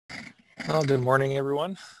Well, good morning,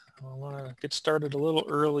 everyone. I want to get started a little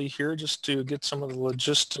early here just to get some of the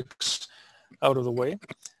logistics out of the way.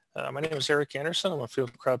 My name is Eric Anderson. I'm a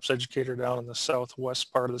field crops educator down in the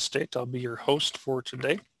southwest part of the state. I'll be your host for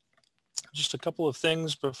today. Just a couple of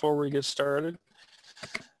things before we get started.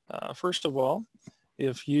 First of all,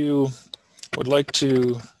 if you would like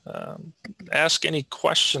to ask any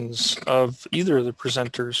questions of either of the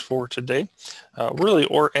presenters for today, really,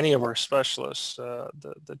 or any of our specialists,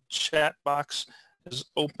 the chat box is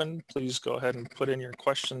open. Please go ahead and put in your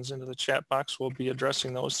questions into the chat box. We'll be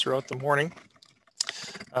addressing those throughout the morning.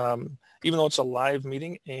 Even though it's a live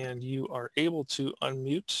meeting and you are able to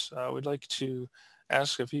unmute, we'd like to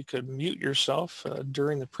ask if you could mute yourself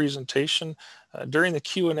during the presentation, during the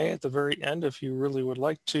Q&A at the very end. If you really would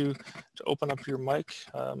like to open up your mic,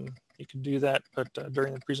 you can do that, but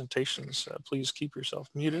during the presentations, please keep yourself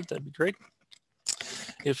muted. That'd be great.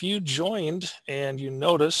 If you joined and you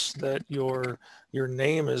notice that your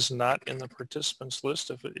name is not in the participants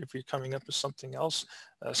list, if you're coming up with something else,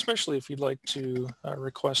 especially if you'd like to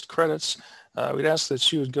request credits, we'd ask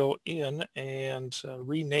that you would go in and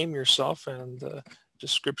rename yourself, and the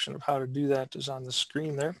description of how to do that is on the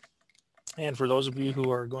screen there. And for those of you who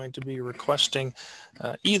are going to be requesting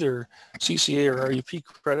either CCA or RUP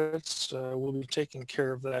credits, we'll be taking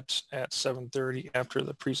care of that at 7:30 after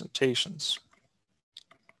the presentations.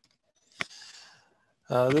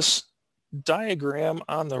 This diagram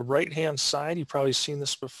on the right-hand side, you've probably seen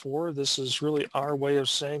this before. This is really our way of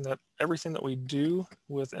saying that everything that we do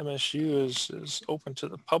with MSU is open to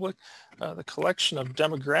the public. The collection of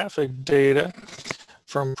demographic data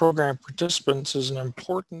from program participants is an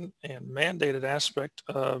important and mandated aspect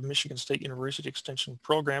of Michigan State University Extension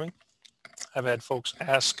programming. I've had folks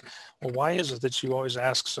ask, well, why is it that you always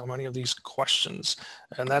ask so many of these questions?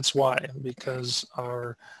 And that's why, because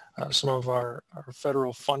some of our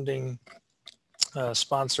federal funding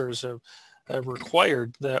sponsors have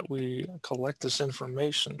required that we collect this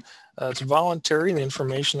information. It's voluntary, and the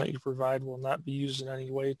information that you provide will not be used in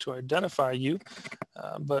any way to identify you,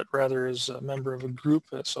 but rather as a member of a group,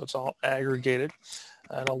 so it's all aggregated.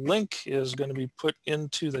 And a link is going to be put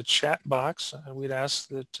into the chat box. We'd ask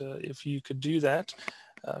that if you could do that,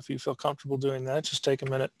 if you feel comfortable doing that, just take a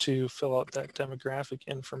minute to fill out that demographic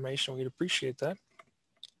information. We'd appreciate that.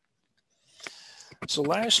 So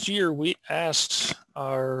last year we asked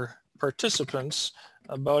our participants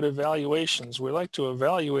about evaluations. We like to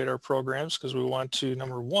evaluate our programs because we want to,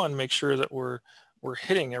 number one, make sure that we're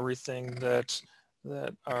hitting everything that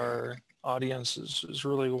our audience is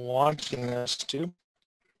really wanting us to.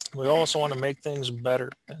 We also want to make things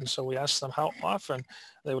better, and so we asked them how often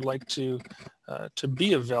they would like to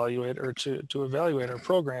be evaluated, or to evaluate our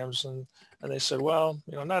programs, and they said, well,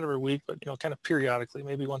 not every week, but kind of periodically,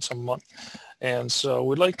 maybe once a month. And so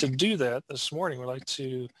we'd like to do that this morning. We'd like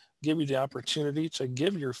to give you the opportunity to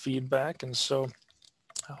give your feedback, and so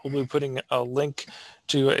we'll be putting a link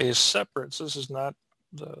to a separate, so this is not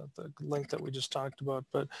the link that we just talked about,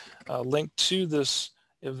 but a link to this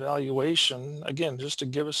evaluation, again, just to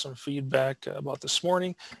give us some feedback about this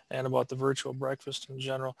morning and about the virtual breakfast in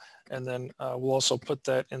general. And then we'll also put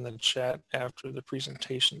that in the chat after the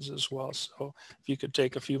presentations as well. So if you could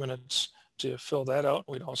take a few minutes to fill that out,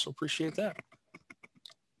 we'd also appreciate that.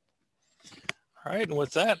 All right, and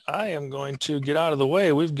with that, I am going to get out of the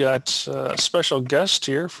way. We've got a special guest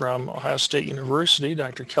here from Ohio State University,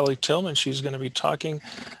 Dr. Kelley Tilmon. She's going to be talking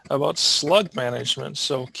about slug management.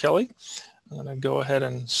 So Kelley, I'm going to go ahead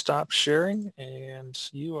and stop sharing, and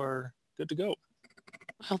you are good to go.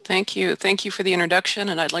 Well, thank you. Thank you for the introduction,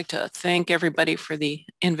 and I'd like to thank everybody for the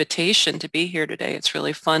invitation to be here today. It's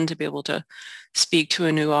really fun to be able to speak to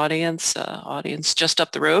a new audience just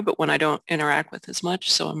up the road, but one I don't interact with as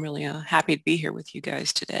much. So I'm really happy to be here with you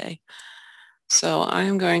guys today. So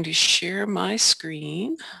I'm going to share my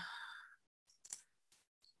screen.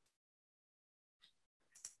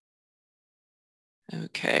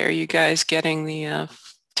 Okay, are you guys getting the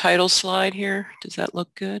title slide here? Does that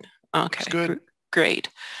look good? Okay, good. Great.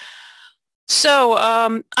 So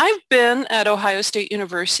I've been at Ohio State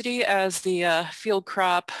University as the field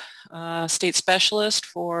crop state specialist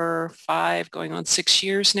for 5, going on 6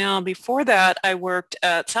 years now. Before that, I worked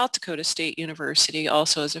at South Dakota State University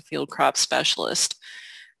also as a field crop specialist.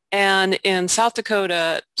 And in South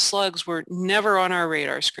Dakota, slugs were never on our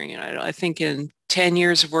radar screen. I think in 10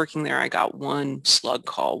 years of working there, I got one slug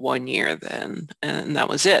call 1 year then, and that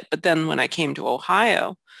was it. But then when I came to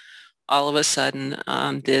Ohio, all of a sudden,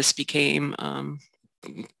 this became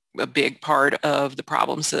a big part of the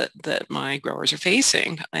problems that my growers are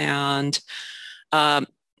facing. And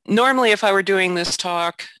Normally, if I were doing this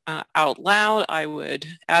talk out loud, I would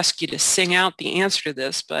ask you to sing out the answer to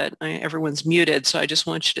this, but everyone's muted, so I just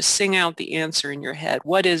want you to sing out the answer in your head.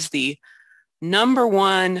 What is the number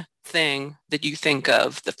one thing that you think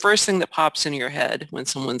of, the first thing that pops into your head when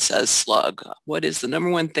someone says slug? What is the number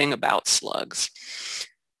one thing about slugs?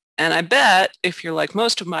 And I bet, if you're like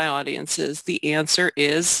most of my audiences, the answer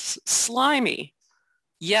is slimy.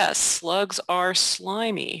 Yes, slugs are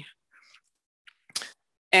slimy.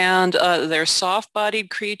 And they're soft-bodied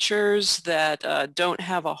creatures that don't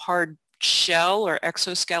have a hard shell or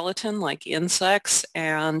exoskeleton like insects,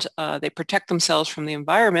 and they protect themselves from the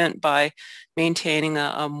environment by maintaining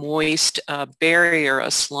a moist barrier, a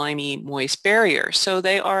slimy, moist barrier. So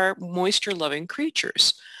they are moisture-loving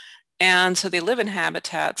creatures. And so they live in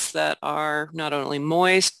habitats that are not only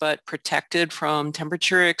moist, but protected from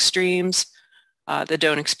temperature extremes, that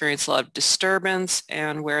don't experience a lot of disturbance,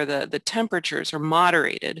 and where the temperatures are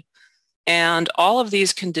moderated. And all of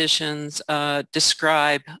these conditions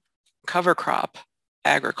describe cover crop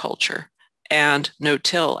agriculture and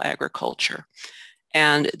no-till agriculture.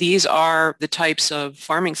 And these are the types of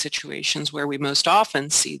farming situations where we most often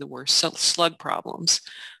see the worst slug problems.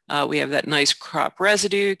 We have that nice crop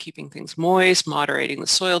residue, keeping things moist, moderating the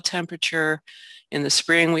soil temperature. In the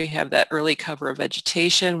spring, we have that early cover of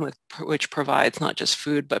vegetation, which provides not just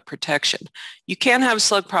food, but protection. You can have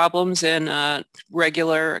slug problems in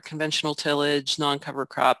regular conventional tillage, non-cover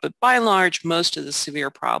crop, but by and large, most of the severe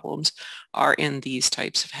problems are in these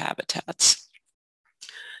types of habitats.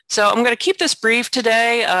 So I'm going to keep this brief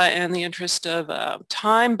today in the interest of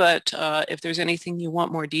time, but if there's anything you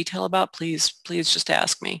want more detail about, please just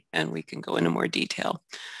ask me and we can go into more detail.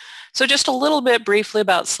 So just a little bit briefly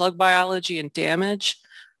about slug biology and damage.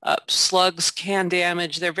 Slugs can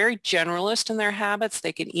damage. They're very generalist in their habits.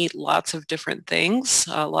 They can eat lots of different things,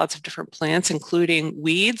 lots of different plants, including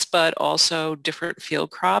weeds, but also different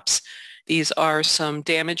field crops. These are some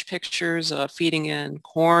damage pictures feeding in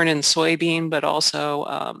corn and soybean, but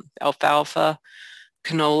also alfalfa,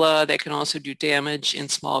 canola. They can also do damage in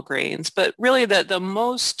small grains. But really the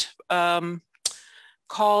most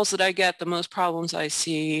calls that I get, the most problems I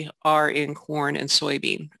see are in corn and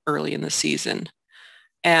soybean early in the season.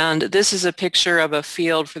 And this is a picture of a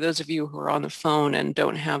field, for those of you who are on the phone and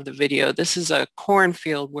don't have the video. This is a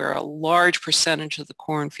cornfield where a large percentage of the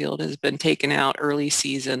cornfield has been taken out early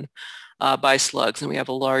season by slugs, and we have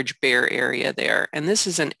a large bare area there. And this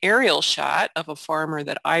is an aerial shot of a farmer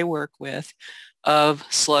that I work with of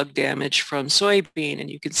slug damage from soybean, and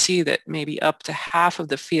you can see that maybe up to half of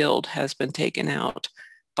the field has been taken out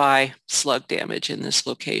by slug damage in this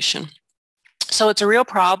location. So it's a real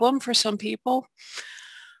problem for some people.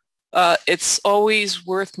 It's always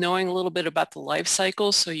worth knowing a little bit about the life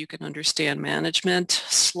cycle so you can understand management.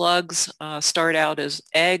 Slugs start out as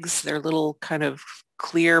eggs. They're little kind of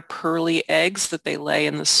clear pearly eggs that they lay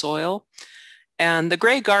in the soil. And the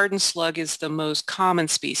gray garden slug is the most common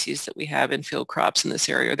species that we have in field crops in this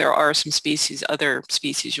area. There are some species, other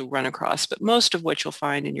species you'll run across, but most of what you'll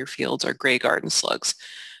find in your fields are gray garden slugs.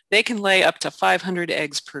 They can lay up to 500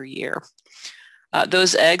 eggs per year.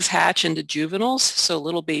 Those eggs hatch into juveniles, so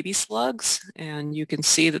little baby slugs, and you can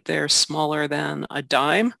see that they're smaller than a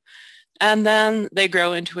dime. And then they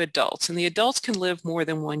grow into adults, and the adults can live more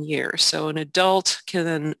than 1 year. So an adult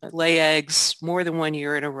can lay eggs more than 1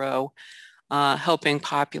 year in a row, helping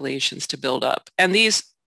populations to build up. And these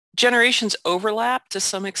generations overlap to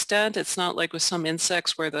some extent. It's not like with some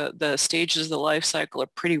insects where the stages of the life cycle are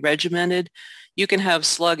pretty regimented. You can have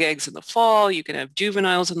slug eggs in the fall, you can have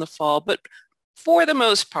juveniles in the fall, but for the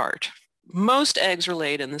most part, most eggs are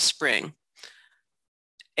laid in the spring.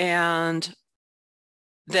 And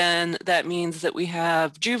then that means that we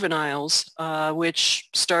have juveniles, which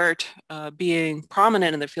start being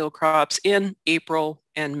prominent in the field crops in April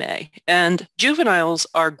and May. And juveniles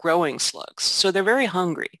are growing slugs, so they're very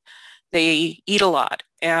hungry. They eat a lot.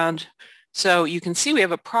 And so you can see we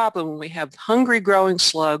have a problem when we have hungry growing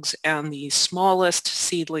slugs and the smallest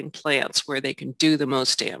seedling plants where they can do the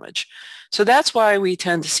most damage. So that's why we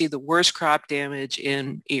tend to see the worst crop damage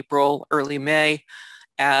in April, early May,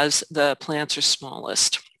 as the plants are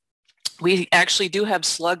smallest. We actually do have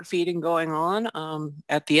slug feeding going on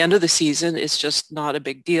at the end of the season. It's just not a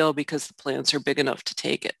big deal because the plants are big enough to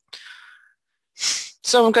take it.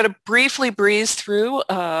 So I'm going to briefly breeze through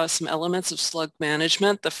some elements of slug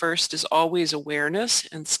management. The first is always awareness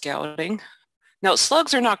and scouting. Now,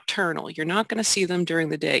 slugs are nocturnal. You're not going to see them during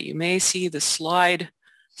the day. You may see the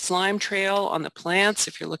slime trail on the plants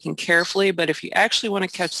if you're looking carefully, but if you actually want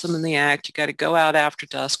to catch them in the act, you got to go out after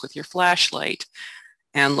dusk with your flashlight.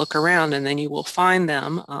 and look around, and then you will find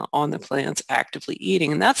them on the plants actively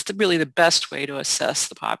eating. And that's really the best way to assess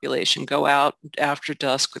the population. Go out after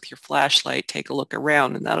dusk with your flashlight, take a look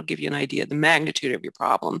around, and that'll give you an idea of the magnitude of your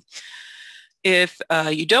problem. If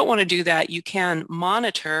you don't want to do that, you can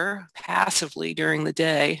monitor passively during the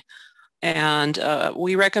day. And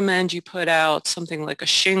we recommend you put out something like a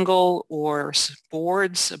shingle or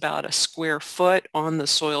boards about a square foot on the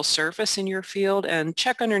soil surface in your field, and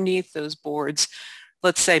check underneath those boards,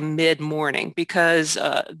 let's say mid-morning, because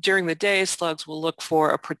during the day, slugs will look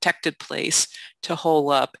for a protected place to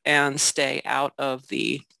hole up and stay out of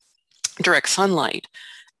the direct sunlight.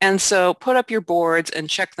 And so put up your boards and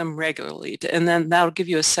check them regularly, and then that'll give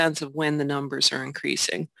you a sense of when the numbers are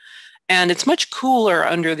increasing. And it's much cooler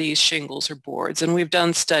under these shingles or boards. And we've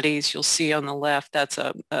done studies, you'll see on the left, that's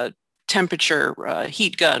a temperature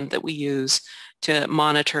heat gun that we use to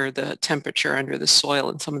monitor the temperature under the soil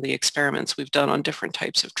in some of the experiments we've done on different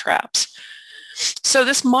types of traps. So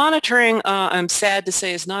this monitoring, I'm sad to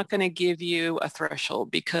say, is not going to give you a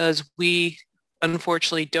threshold, because we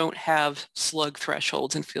unfortunately don't have slug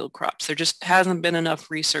thresholds in field crops. There just hasn't been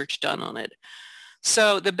enough research done on it.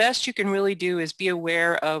 So the best you can really do is be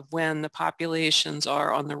aware of when the populations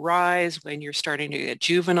are on the rise, when you're starting to get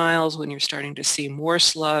juveniles, when you're starting to see more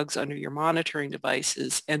slugs under your monitoring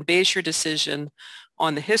devices, and base your decision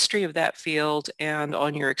on the history of that field and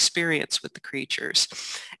on your experience with the creatures.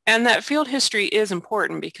 And that field history is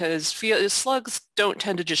important, because slugs don't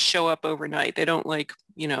tend to just show up overnight. They don't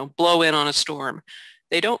blow in on a storm.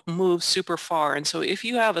 They don't move super far. And so if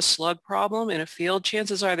you have a slug problem in a field,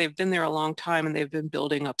 chances are they've been there a long time and they've been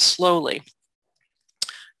building up slowly.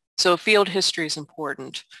 So field history is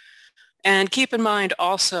important. And keep in mind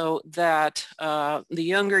also that the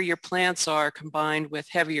younger your plants are, combined with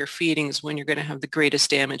heavier feedings, when you're going to have the greatest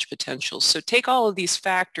damage potential. So take all of these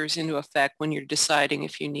factors into effect when you're deciding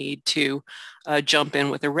if you need to jump in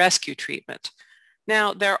with a rescue treatment.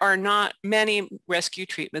 Now, there are not many rescue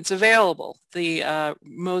treatments available. The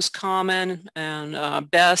most common and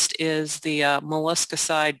best is the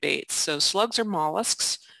molluscicide baits. So slugs are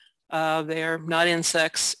mollusks. They are not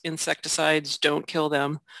insects. Insecticides don't kill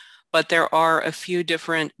them. But there are a few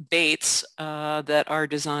different baits that are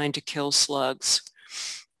designed to kill slugs.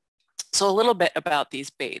 So a little bit about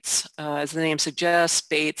these baits. As the name suggests,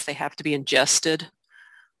 baits, they have to be ingested.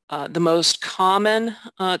 The most common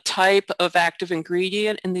type of active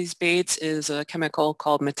ingredient in these baits is a chemical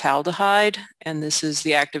called metaldehyde, and this is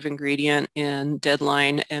the active ingredient in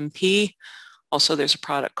Deadline MP. Also, there's a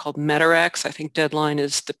product called Metarex. I think Deadline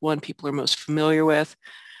is the one people are most familiar with.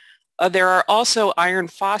 There are also iron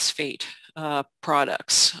phosphate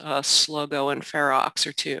products, Slugo and Ferox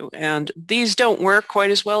are two, and these don't work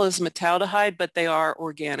quite as well as metaldehyde, but they are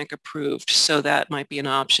organic approved, so that might be an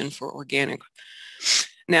option for organic.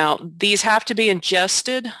 Now, these have to be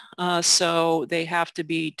ingested, so they have to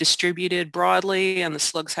be distributed broadly, and the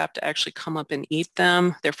slugs have to actually come up and eat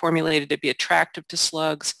them. They're formulated to be attractive to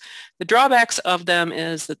slugs. The drawbacks of them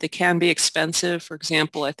is that they can be expensive. For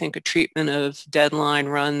example, I think a treatment of Deadline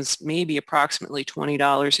runs maybe approximately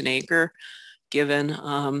 $20 an acre, given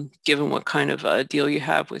what kind of a deal you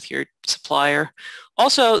have with your supplier.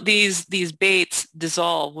 Also, these baits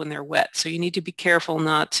dissolve when they're wet, so you need to be careful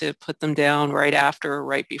not to put them down right after or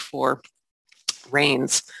right before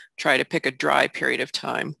rains. Try to pick a dry period of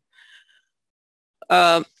time.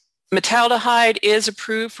 Metaldehyde is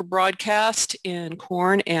approved for broadcast in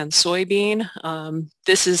corn and soybean.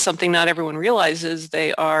 This is something not everyone realizes.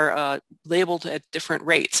 They are labeled at different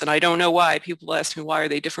rates, and I don't know why. People ask me, why are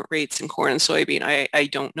they different rates in corn and soybean? I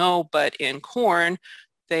don't know, but in corn,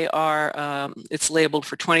 they are, it's labeled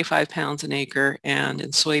for 25 pounds an acre, and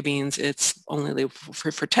in soybeans, it's only labeled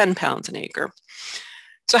for 10 pounds an acre.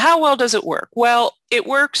 So how well does it work? Well, it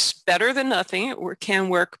works better than nothing. It can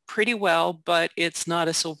work pretty well, but it's not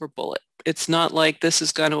a silver bullet. It's not like this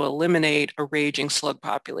is going to eliminate a raging slug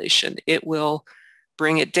population. It will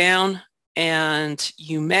bring it down, and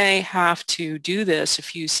you may have to do this a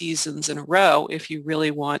few seasons in a row if you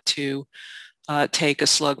really want to take a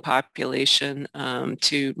slug population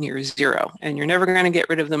to near zero. And you're never going to get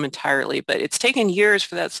rid of them entirely, but it's taken years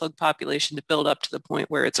for that slug population to build up to the point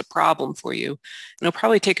where it's a problem for you. And it'll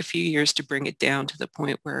probably take a few years to bring it down to the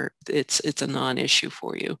point where it's a non-issue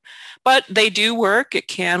for you. But they do work. It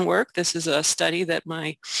can work. This is a study that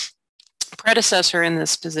my predecessor in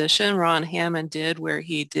this position, Ron Hammond, did, where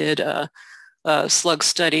he did a slug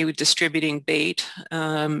study with distributing bait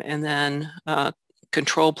and then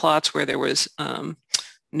control plots where there was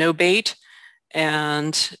no bait,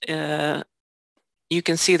 and you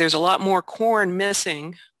can see there's a lot more corn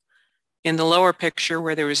missing in the lower picture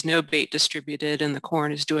where there was no bait distributed, and the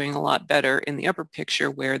corn is doing a lot better in the upper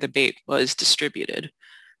picture where the bait was distributed.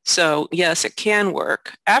 So yes, it can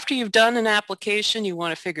work. After you've done an application, you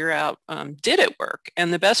want to figure out, did it work?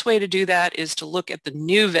 And the best way to do that is to look at the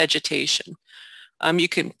new vegetation. You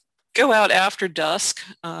can go out after dusk,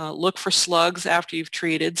 look for slugs after you've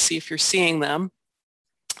treated, see if you're seeing them,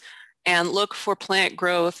 and look for plant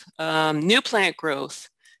growth, new plant growth.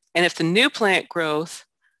 And if the new plant growth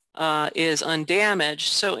is undamaged,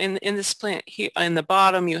 so in this plant here, in the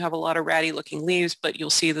bottom you have a lot of ratty looking leaves, but you'll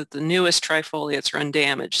see that the newest trifoliates are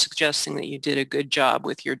undamaged, suggesting that you did a good job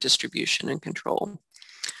with your distribution and control.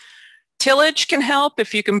 Tillage can help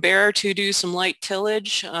if you can bear to do some light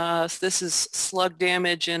tillage. So this is slug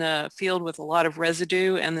damage in a field with a lot of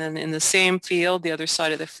residue, and then in the same field, the other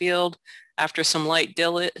side of the field, after some light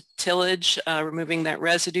tillage, removing that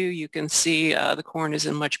residue, you can see the corn is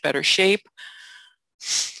in much better shape.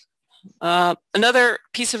 Another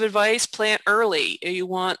piece of advice, plant early. You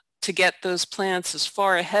want to get those plants as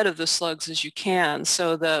far ahead of the slugs as you can.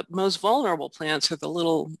 So the most vulnerable plants are the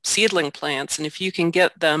little seedling plants, and if you can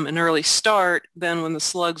get them an early start, then when the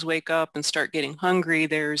slugs wake up and start getting hungry,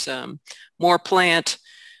 there's more plant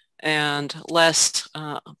and less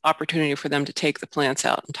opportunity for them to take the plants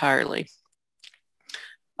out entirely.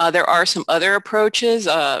 There are some other approaches.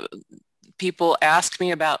 People ask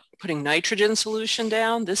me about putting nitrogen solution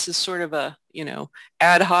down. This is sort of a,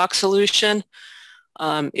 ad hoc solution.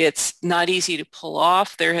 It's not easy to pull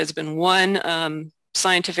off. There has been one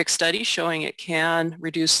scientific study showing it can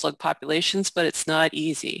reduce slug populations, but it's not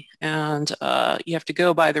easy. And you have to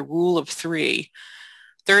go by the rule of 3.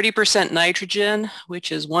 30% nitrogen,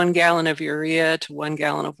 which is 1 gallon of urea to 1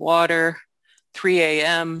 gallon of water, 3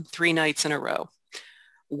 a.m., 3 nights in a row.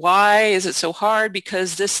 Why is it so hard?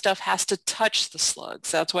 Because this stuff has to touch the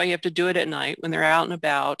slugs. That's why you have to do it at night when they're out and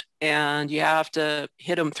about, and you have to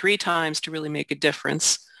hit them 3 times to really make a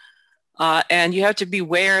difference. And you have to be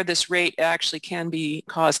aware this rate actually can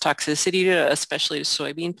cause toxicity, especially to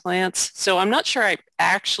soybean plants. So I'm not sure I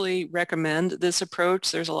actually recommend this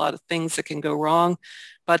approach. There's a lot of things that can go wrong.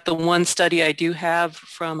 But the one study I do have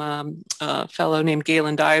from a fellow named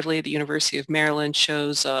Galen Dively at the University of Maryland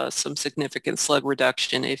shows some significant slug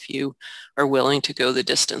reduction if you are willing to go the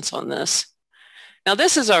distance on this. Now,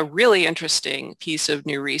 this is a really interesting piece of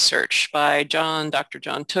new research by Dr.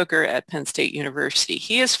 John Tooker at Penn State University.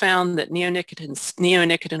 He has found that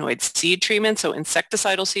neonicotinoid seed treatments, so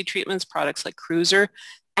insecticidal seed treatments, products like Cruiser,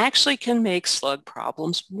 actually can make slug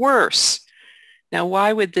problems worse. Now,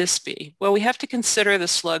 why would this be? Well, we have to consider the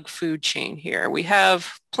slug food chain here. We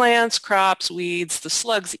have plants, crops, weeds. The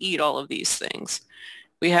slugs eat all of these things.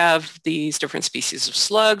 We have these different species of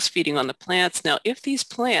slugs feeding on the plants. Now, if these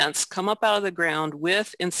plants come up out of the ground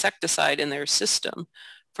with insecticide in their system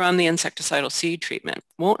from the insecticidal seed treatment,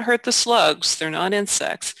 won't hurt the slugs. They're not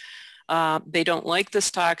insects. They don't like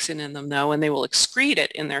this toxin in them, though, and they will excrete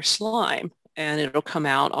it in their slime, and it'll come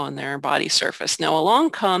out on their body surface. Now,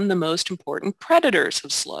 along come the most important predators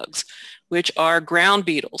of slugs, which are ground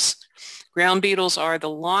beetles. Ground beetles are the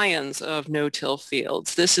lions of no-till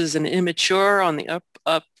fields. This is an immature on the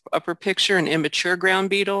upper picture, an immature ground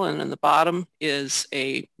beetle, and in the bottom is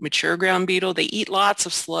a mature ground beetle. They eat lots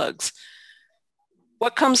of slugs.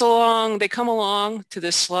 What comes along? They come along to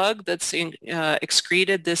this slug that's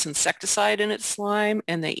excreted this insecticide in its slime,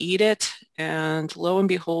 and they eat it, and lo and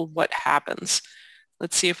behold, what happens?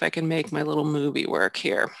 Let's see if I can make my little movie work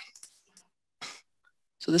here.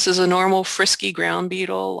 So this is a normal frisky ground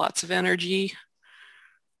beetle, lots of energy.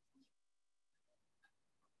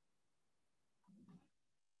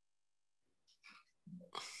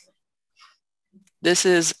 This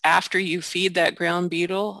is after you feed that ground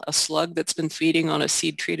beetle, a slug that's been feeding on a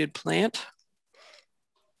seed-treated plant.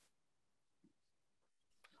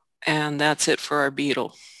 And that's it for our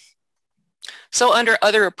beetle. So under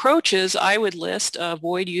other approaches, I would list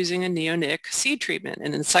avoid using a neonic seed treatment,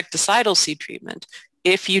 an insecticidal seed treatment,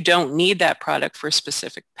 if you don't need that product for a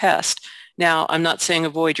specific pest. Now, I'm not saying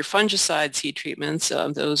avoid your fungicide seed treatments.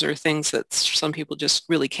 Those are things that some people just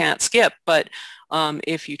really can't skip. But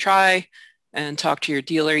if you try and talk to your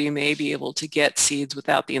dealer, you may be able to get seeds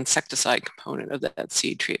without the insecticide component of that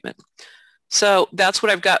seed treatment. So that's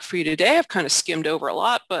what I've got for you today. I've kind of skimmed over a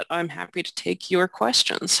lot, but I'm happy to take your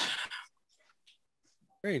questions.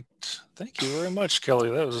 Great. Thank you very much, Kelley.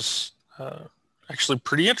 That was actually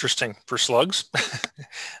pretty interesting for slugs.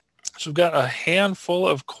 So we've got a handful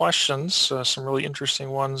of questions, some really interesting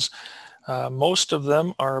ones. Most of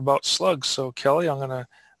them are about slugs. So Kelley, I'm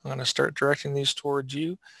gonna start directing these towards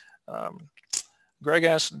you. Greg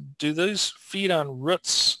asked, do these feed on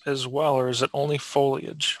roots as well, or is it only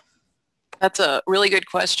foliage? That's a really good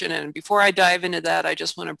question. And before I dive into that, I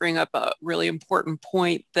just want to bring up a really important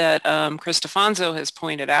point that Chris Stefanzo has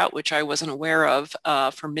pointed out, which I wasn't aware of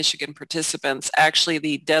for Michigan participants. Actually,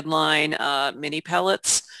 the deadline mini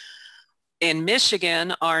pellets in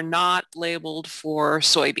Michigan are not labeled for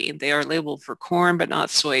soybean. They are labeled for corn, but not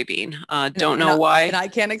soybean. Don't know why. And I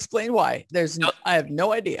can't explain why. I have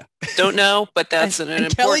no idea. Don't know, but that's an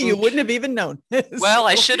important... Kelley, you wouldn't have even known. Well,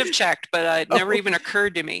 I should have checked, but it never even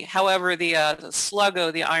occurred to me. However, the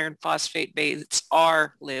Sluggo, the iron phosphate baits,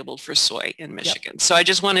 are labeled for soy in Michigan. Yep. So I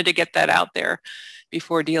just wanted to get that out there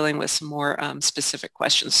before dealing with some more specific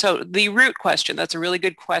questions. So the root question, that's a really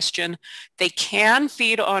good question. They can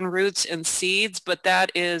feed on roots and seeds, but that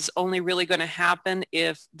is only really going to happen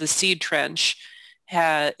if the seed trench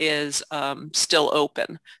is still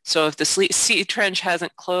open. So if the seed trench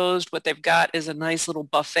hasn't closed, what they've got is a nice little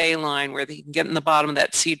buffet line where they can get in the bottom of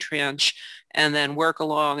that seed trench and then work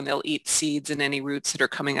along, and they'll eat seeds and any roots that are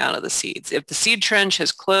coming out of the seeds. If the seed trench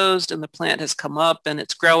has closed and the plant has come up and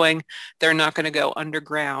it's growing, they're not going to go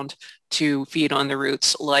underground to feed on the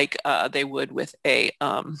roots like they would with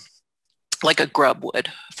like a grub would,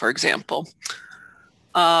 for example.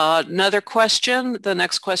 Another question, the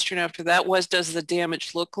next question after that was, does the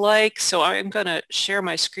damage look like? So I'm going to share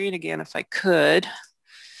my screen again if I could.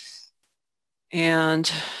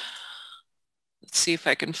 And let's see if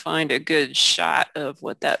I can find a good shot of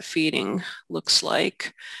what that feeding looks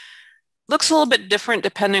like. Looks a little bit different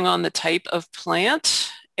depending on the type of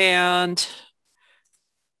plant. And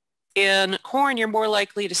in corn, you're more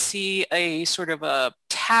likely to see a sort of a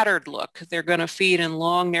tattered look. They're going to feed in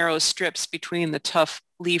long, narrow strips between the tough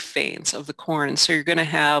leaf veins of the corn. And so you're going to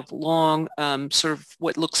have long, sort of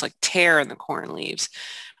what looks like tear in the corn leaves.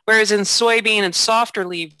 Whereas in soybean and softer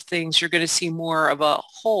leaf things, you're going to see more of a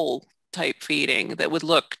whole type feeding that would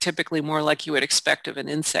look typically more like you would expect of an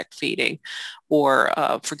insect feeding, or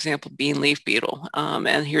for example, bean leaf beetle.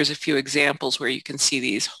 And here's a few examples where you can see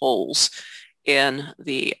these holes in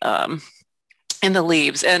the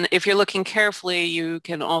leaves. And if you're looking carefully, you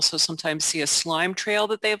can also sometimes see a slime trail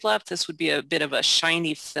that they've left. This would be a bit of a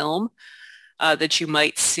shiny film that you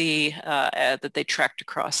might see that they tracked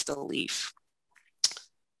across the leaf.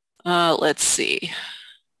 Let's see.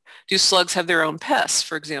 Do slugs have their own pests?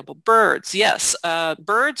 For example, birds. Yes,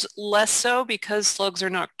 birds less so because slugs are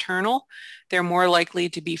nocturnal. They're more likely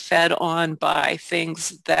to be fed on by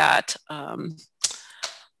things that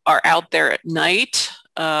are out there at night.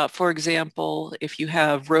 For example, if you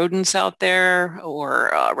have rodents out there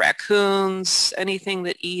or raccoons, anything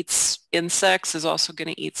that eats insects is also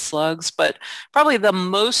going to eat slugs. But probably the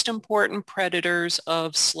most important predators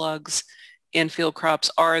of slugs in field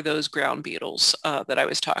crops are those ground beetles that I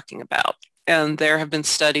was talking about. And there have been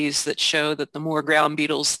studies that show that the more ground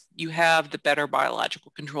beetles you have, the better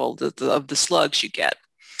biological control of the slugs you get.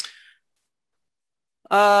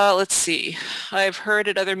 Let's see. I've heard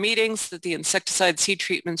at other meetings that the insecticide seed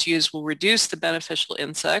treatments used will reduce the beneficial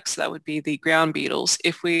insects. That would be the ground beetles.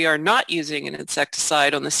 If we are not using an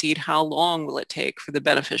insecticide on the seed, how long will it take for the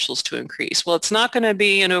beneficials to increase? Well, it's not going to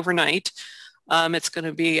be an overnight. It's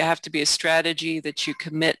going to have to be a strategy that you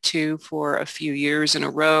commit to for a few years in a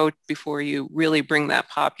row before you really bring that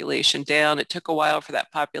population down. It took a while for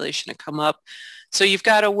that population to come up. So you've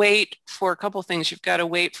got to wait for a couple things. You've got to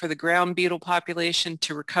wait for the ground beetle population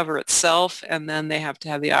to recover itself, and then they have to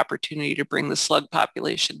have the opportunity to bring the slug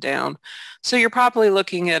population down. So you're probably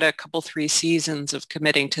looking at a couple, 3 seasons of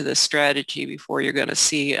committing to this strategy before you're going to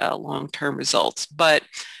see long-term results. But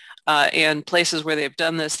in places where they've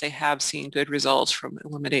done this, they have seen good results from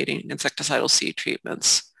eliminating insecticidal seed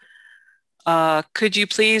treatments. Could you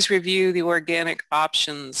please review the organic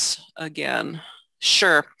options again?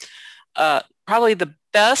 Sure. Probably the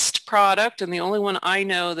best product, and the only one I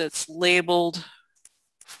know that's labeled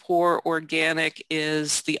for organic,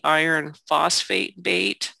 is the iron phosphate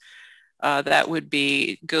bait. That would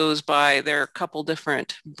goes by, there are a couple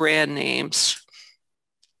different brand names.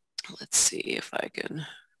 Let's see if I can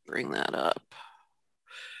bring that up.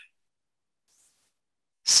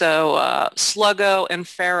 So Sluggo and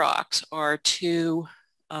Ferox are 2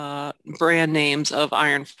 brand names of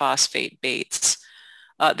iron phosphate baits.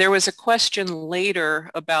 There was a question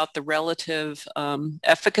later about the relative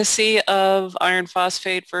efficacy of iron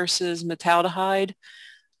phosphate versus metaldehyde.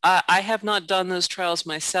 I have not done those trials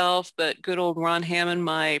myself, but good old Ron Hammond,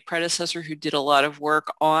 my predecessor who did a lot of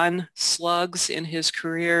work on slugs in his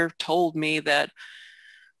career, told me that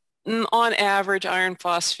on average, iron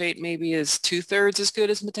phosphate maybe is 2/3 as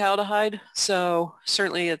good as metaldehyde. So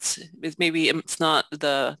certainly maybe it's not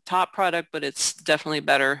the top product, but it's definitely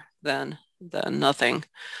better than nothing.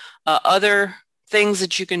 Other things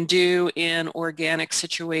that you can do in organic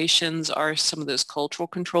situations are some of those cultural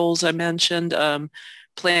controls I mentioned.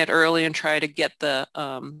 Plant early and try to get the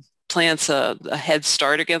plants a head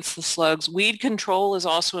start against the slugs. Weed control is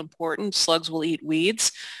also important. Slugs will eat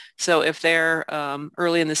weeds. So if they're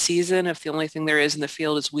early in the season, if the only thing there is in the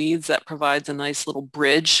field is weeds, that provides a nice little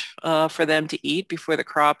bridge for them to eat before the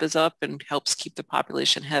crop is up and helps keep the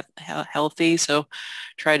population healthy. So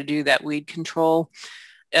try to do that weed control.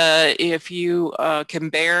 If you can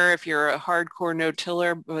bear, if you're a hardcore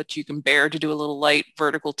no-tiller, but you can bear to do a little light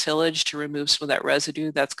vertical tillage to remove some of that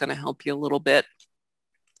residue, that's going to help you a little bit.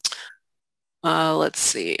 Let's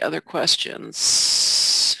see, other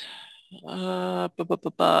questions. You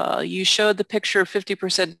showed the picture of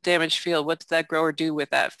 50% damaged field. What did that grower do with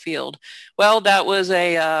that field? Well, that was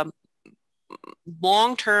a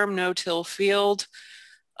long-term no-till field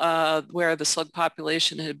where the slug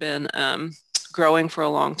population had been growing for a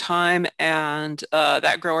long time, and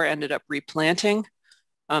that grower ended up replanting.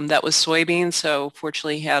 That was soybeans, so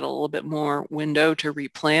fortunately he had a little bit more window to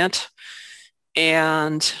replant.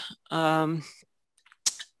 And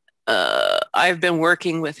I've been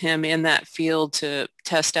working with him in that field to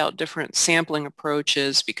test out different sampling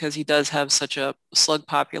approaches because he does have such a slug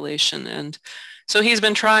population. And so he's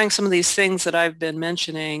been trying some of these things that I've been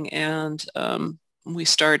mentioning, and we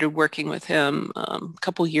started working with him a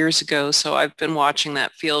couple years ago. So I've been watching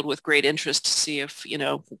that field with great interest to see if, you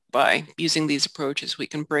know, by using these approaches, we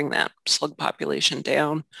can bring that slug population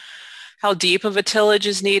down. How deep of a tillage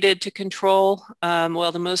is needed to control?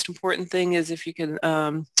 Well, the most important thing is if you can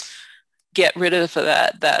get rid of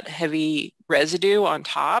that heavy residue on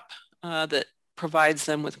top that provides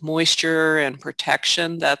them with moisture and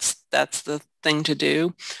protection. That's the thing to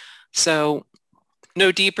do. So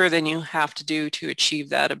no deeper than you have to do to achieve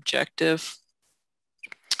that objective.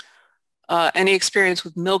 Any experience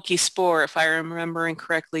with milky spore? If I'm remembering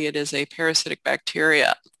correctly, it is a parasitic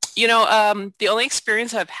bacteria. You know, the only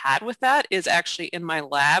experience I've had with that is actually in my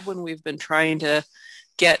lab when we've been trying to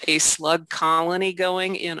get a slug colony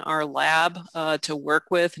going in our lab to work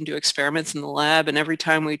with and do experiments in the lab. And every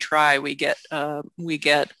time we try, we get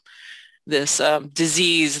this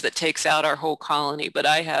disease that takes out our whole colony. But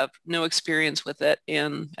I have no experience with it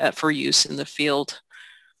for use in the field.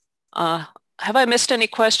 Have I missed any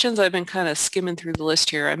questions? I've been kind of skimming through the list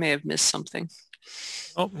here. I may have missed something.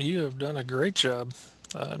 Oh, you have done a great job.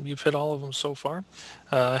 You've hit all of them so far.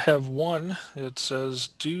 I have one. It says,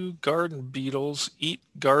 do garden beetles eat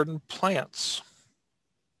garden plants?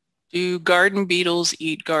 Do garden beetles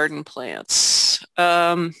eat garden plants?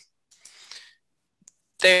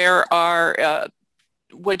 There are,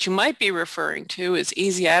 what you might be referring to is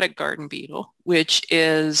Asiatic garden beetle, which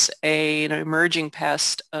is an emerging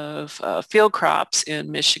pest of field crops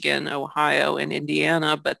in Michigan, Ohio, and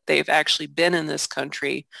Indiana, but they've actually been in this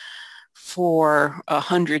country for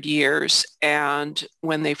 100 years. And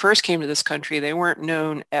when they first came to this country, they weren't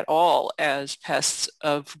known at all as pests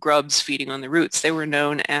of grubs feeding on the roots. They were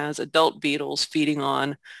known as adult beetles feeding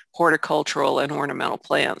on horticultural and ornamental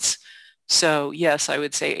plants. So yes, I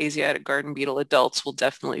would say Asiatic garden beetle adults will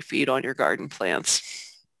definitely feed on your garden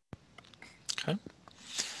plants. Okay.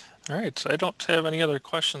 All right, so I don't have any other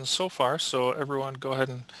questions so far, so everyone go ahead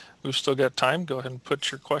and, we've still got time, go ahead and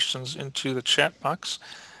put your questions into the chat box.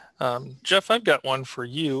 Jeff, I've got one for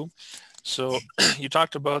you. So you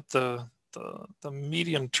talked about the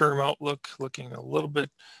medium-term outlook looking a little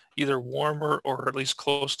bit either warmer or at least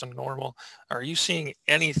close to normal. Are you seeing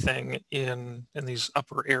anything in these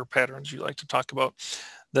upper air patterns you like to talk about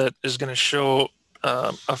that is going to show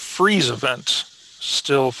a freeze event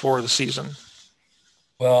still for the season?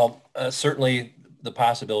 Well, certainly the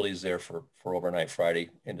possibility is there for overnight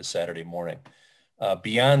Friday into Saturday morning.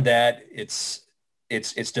 Beyond that, it's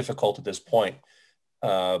difficult at this point.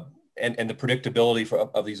 And the predictability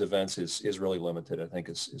of these events is really limited, I think,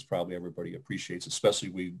 is probably everybody appreciates,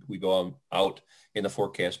 especially we go out in the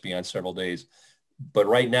forecast beyond several days. But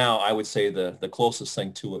right now, I would say the closest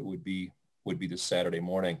thing to it would be this Saturday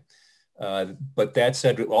morning. But that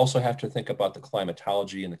said, we also have to think about the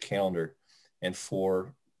climatology and the calendar. And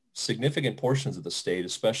for significant portions of the state,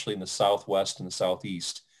 especially in the Southwest and the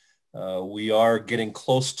Southeast, we are getting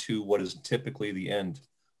close to what is typically the end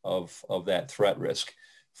of that threat risk.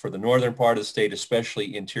 For the northern part of the state,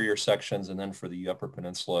 especially interior sections, and then for the upper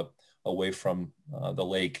peninsula away from the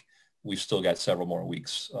lake, we've still got several more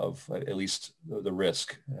weeks of at least the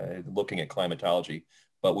risk looking at climatology.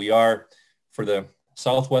 But we are, for the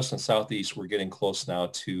Southwest and Southeast, we're getting close now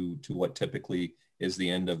to what typically is the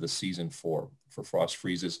end of the season for frost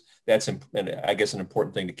freezes. That's, I guess, an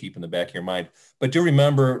important thing to keep in the back of your mind. But do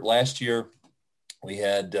remember last year we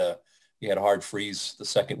had you had a hard freeze the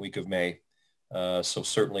second week of May. So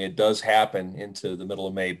certainly it does happen into the middle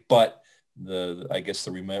of May, but I guess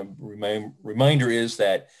the reminder is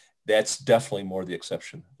that that's definitely more the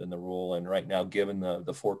exception than the rule. And right now, given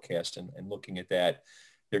the forecast and looking at that,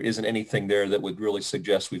 there isn't anything there that would really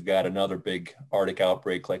suggest we've got another big Arctic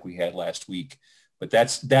outbreak like we had last week. But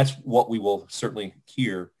that's what we will certainly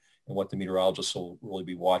hear, and what the meteorologists will really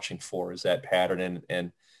be watching for is that pattern.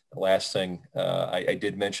 And the last thing I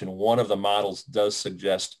did mention, one of the models does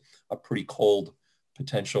suggest a pretty cold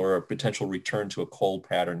potential, or a potential return to a cold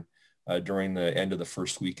pattern during the end of the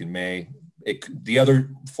first week in May. The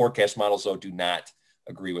other forecast models, though, do not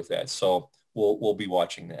agree with that. So we'll be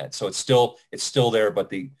watching that. So it's still there, but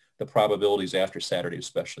the probabilities after Saturday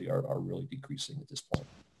especially are really decreasing at this point.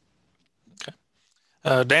 Okay.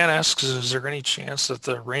 Dan asks, is there any chance that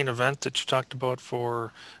the rain event that you talked about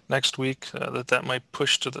for next week, that might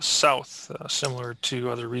push to the south, similar to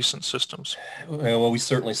other recent systems? Well, we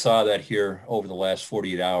certainly saw that here over the last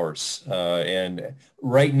 48 hours. And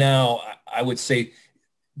right now, I would say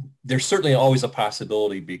there's certainly always a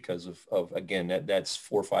possibility because of again, that's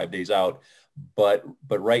 4 or 5 days out. But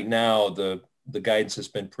right now, the guidance has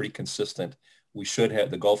been pretty consistent. We should have,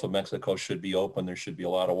 the Gulf of Mexico should be open. There should be a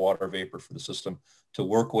lot of water vapor for the system to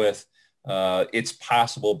work with. It's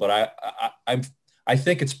possible, but I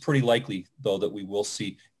think it's pretty likely, though, that we will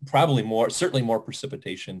see certainly more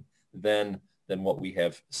precipitation than what we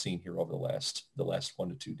have seen here over the last 1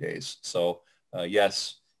 to 2 days. So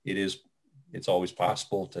yes, it's always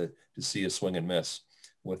possible to see a swing and miss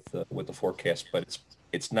with the forecast, but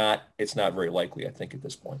it's not very likely, I think, at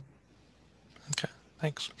this point. Okay,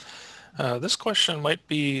 thanks. This question might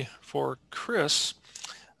be for Chris.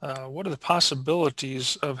 What are the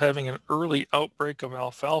possibilities of having an early outbreak of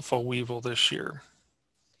alfalfa weevil this year?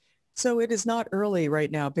 So it is not early right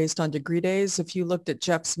now based on degree days. If you looked at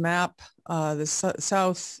Jeff's map, the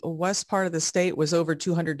southwest part of the state was over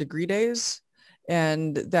 200 degree days.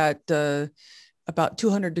 And that about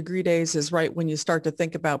 200 degree days is right when you start to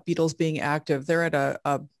think about beetles being active. They're at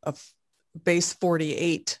a base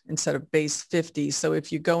 48 instead of base 50. So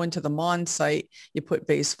if you go into the Mon site, you put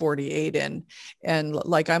base 48 in. And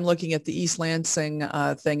like I'm looking at the East Lansing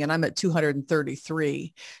thing, and I'm at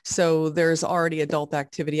 233. So there's already adult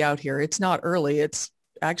activity out here. It's not early. It's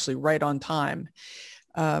actually right on time.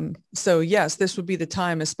 So yes, this would be the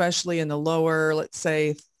time, especially in the lower, let's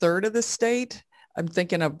say, third of the state. I'm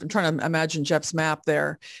trying to imagine Jeff's map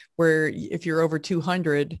there, where if you're over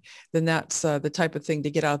 200, then that's the type of thing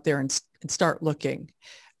to get out there and start looking.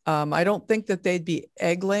 I don't think that they'd be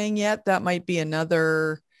egg laying yet. That might be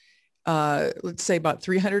another, let's say about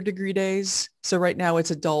 300 degree days. So right now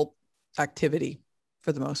it's adult activity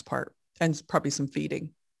for the most part, and probably some feeding.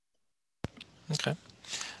 Okay.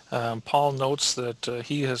 Paul notes that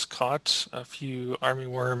he has caught a few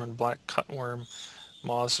armyworm and black cutworm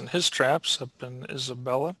moths in his traps up in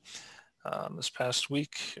Isabella. This past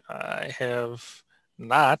week I have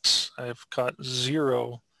not. I've caught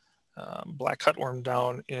 0 black cutworm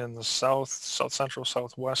down in the south central,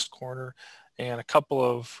 southwest corner, and a couple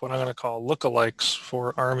of what I'm going to call lookalikes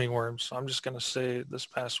for armyworms. So I'm just going to say this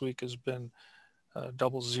past week has been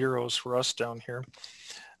double zeros for us down here.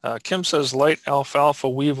 Kim says light alfalfa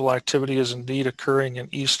weevil activity is indeed occurring in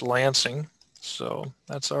East Lansing, so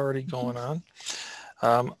that's already going on.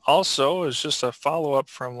 Also, as just a follow-up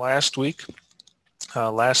from last week,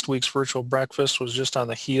 last week's virtual breakfast was just on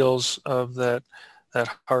the heels of that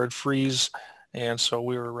hard freeze, and so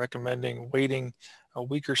we were recommending waiting a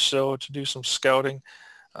week or so to do some scouting.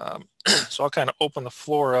 So I'll kind of open the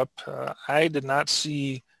floor up. I did not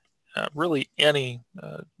see really any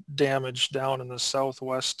damage down in the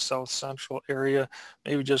southwest, south central area,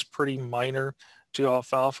 maybe just pretty minor to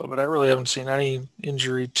alfalfa, but I really haven't seen any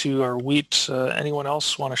injury to our wheat. Anyone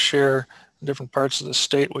else want to share in different parts of the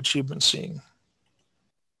state what you've been seeing?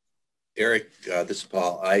 Eric, this is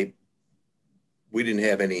Paul. We didn't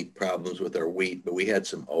have any problems with our wheat, but we had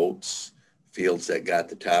some oats fields that got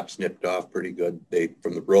the tops nipped off pretty good.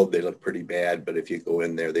 From the road, they look pretty bad, but if you go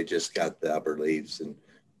in there, they just got the upper leaves, and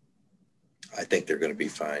I think they're going to be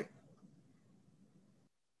fine.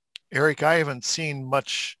 Eric, I haven't seen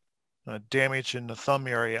much damage in the thumb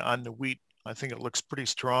area on the wheat. I think it looks pretty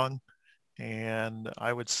strong, and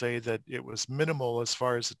I would say that it was minimal as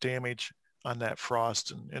far as the damage on that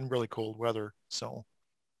frost and really cold weather. So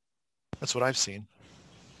that's what I've seen.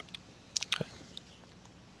 Okay.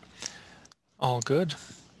 All good.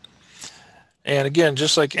 And again,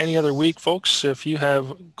 just like any other week, folks, if you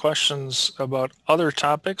have questions about other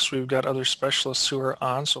topics, we've got other specialists who are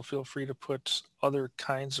on, so feel free to put other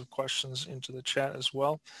kinds of questions into the chat as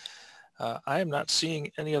well. I am not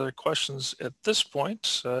seeing any other questions at this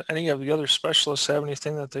point. Any of the other specialists have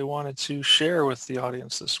anything that they wanted to share with the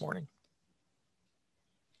audience this morning?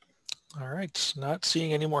 All right, not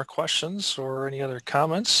seeing any more questions or any other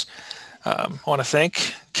comments. I want to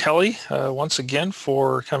thank Kelley once again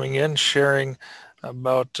for coming in, sharing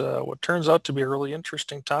about what turns out to be a really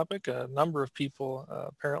interesting topic. A number of people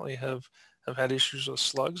apparently have had issues with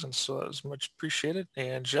slugs, and so that was much appreciated.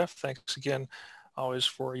 And Jeff, thanks again always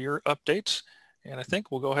for your updates. And I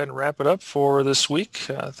think we'll go ahead and wrap it up for this week.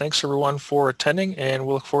 Thanks everyone for attending, and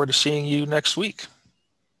we'll look forward to seeing you next week.